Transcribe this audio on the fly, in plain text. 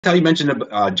how you mentioned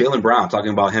Jaylen Brown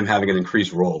talking about him having an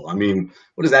increased role. I mean,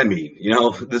 what does that mean?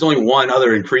 There's only one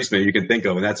other increasement you can think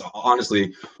of, and that's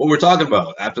honestly what we're talking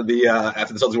about after the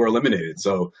Celtics were eliminated.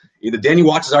 So either Danny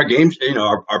watches our game,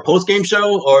 our post game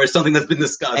show, or it's something that's been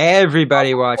discussed.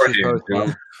 Everybody watches post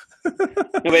game.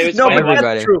 No, but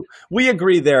that's true. We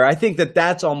agree there. I think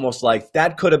that's almost like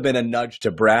that could have been a nudge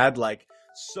to Brad. Like,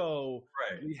 so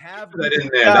we have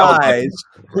guys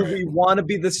who we want to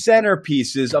be the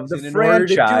centerpieces of the franchise. In order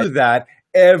to do that,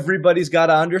 everybody's got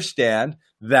to understand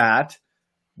that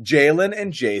Jaylen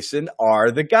and Jason are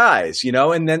the guys,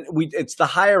 and then it's the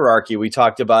hierarchy we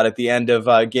talked about at the end of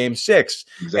Game 6.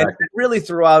 Exactly. And really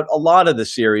throughout a lot of the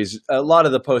series, a lot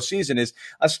of the postseason is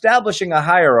establishing a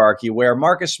hierarchy where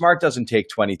Marcus Smart doesn't take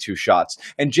 22 shots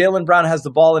and Jaylen Brown has the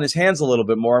ball in his hands a little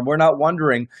bit more, and we're not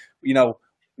wondering,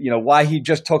 why he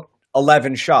just took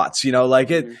 11 shots. You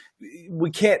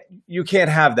can't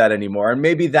have that anymore, and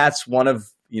maybe that's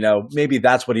maybe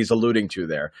that's what he's alluding to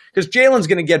there, because Jaylen's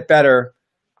going to get better.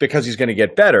 Because he's going to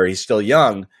get better. He's still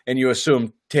young, and you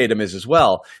assume Tatum is as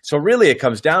well. So really it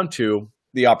comes down to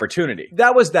the opportunity.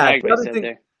 That was that.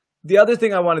 The other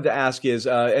thing I wanted to ask is,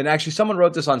 and actually someone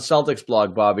wrote this on Celtics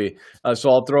blog, Bobby,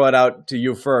 so I'll throw it out to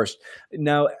you first.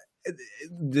 Now,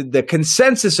 the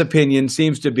consensus opinion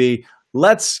seems to be,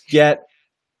 let's get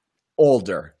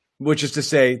older, which is to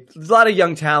say, there's a lot of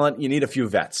young talent. You need a few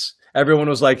vets. Everyone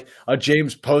was like, a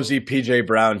James Posey, PJ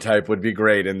Brown type would be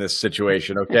great in this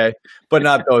situation, okay? But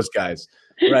not those guys,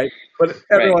 right? But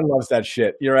everyone loves that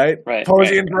shit, you're right?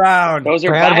 Posey and Brown. Those are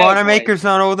Brad Wanamaker's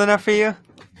not old enough for you?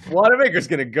 Wanamaker's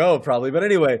going to go probably. But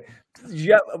anyway,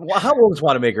 how old is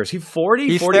Wanamaker? Is he 40?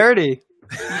 He's 30.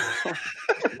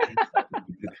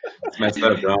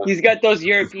 He's got those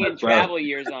European travel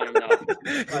years on him now.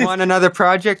 You want another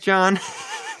project, John?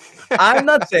 I'm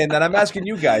not saying that. I'm asking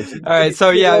you guys. All right,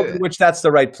 so which that's the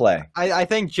right play. I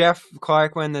think Jeff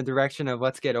Clark went in the direction of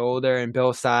let's get older, and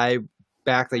Bill Sy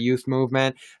back the youth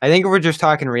movement. I think we're just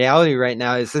talking reality right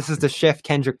now. This is the shift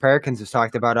Kendrick Perkins has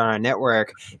talked about on our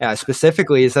network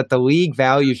specifically, is that the league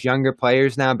values younger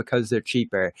players now because they're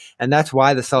cheaper, and that's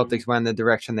why the Celtics went in the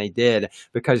direction they did,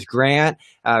 because Grant,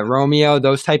 Romeo,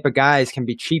 those type of guys can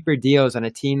be cheaper deals on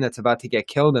a team that's about to get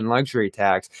killed in luxury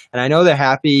tax. And I know they're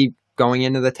happy going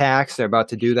into the tax. They're about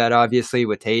to do that, obviously,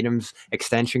 with Tatum's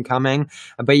extension coming.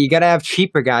 But you got to have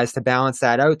cheaper guys to balance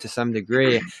that out to some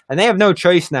degree. And they have no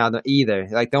choice now either.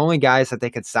 Like, the only guys that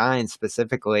they could sign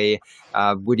specifically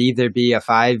would either be a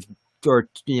 $5 or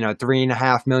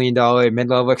 $3.5 million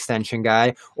mid-level extension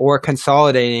guy, or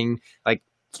consolidating like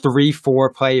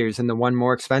 3-4 players into one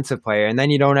more expensive player, and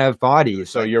then you don't have bodies.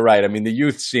 So you're right. I mean, the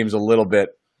youth seems a little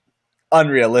bit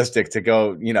unrealistic to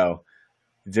go, to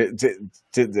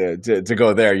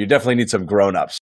go there. You definitely need some grown-ups.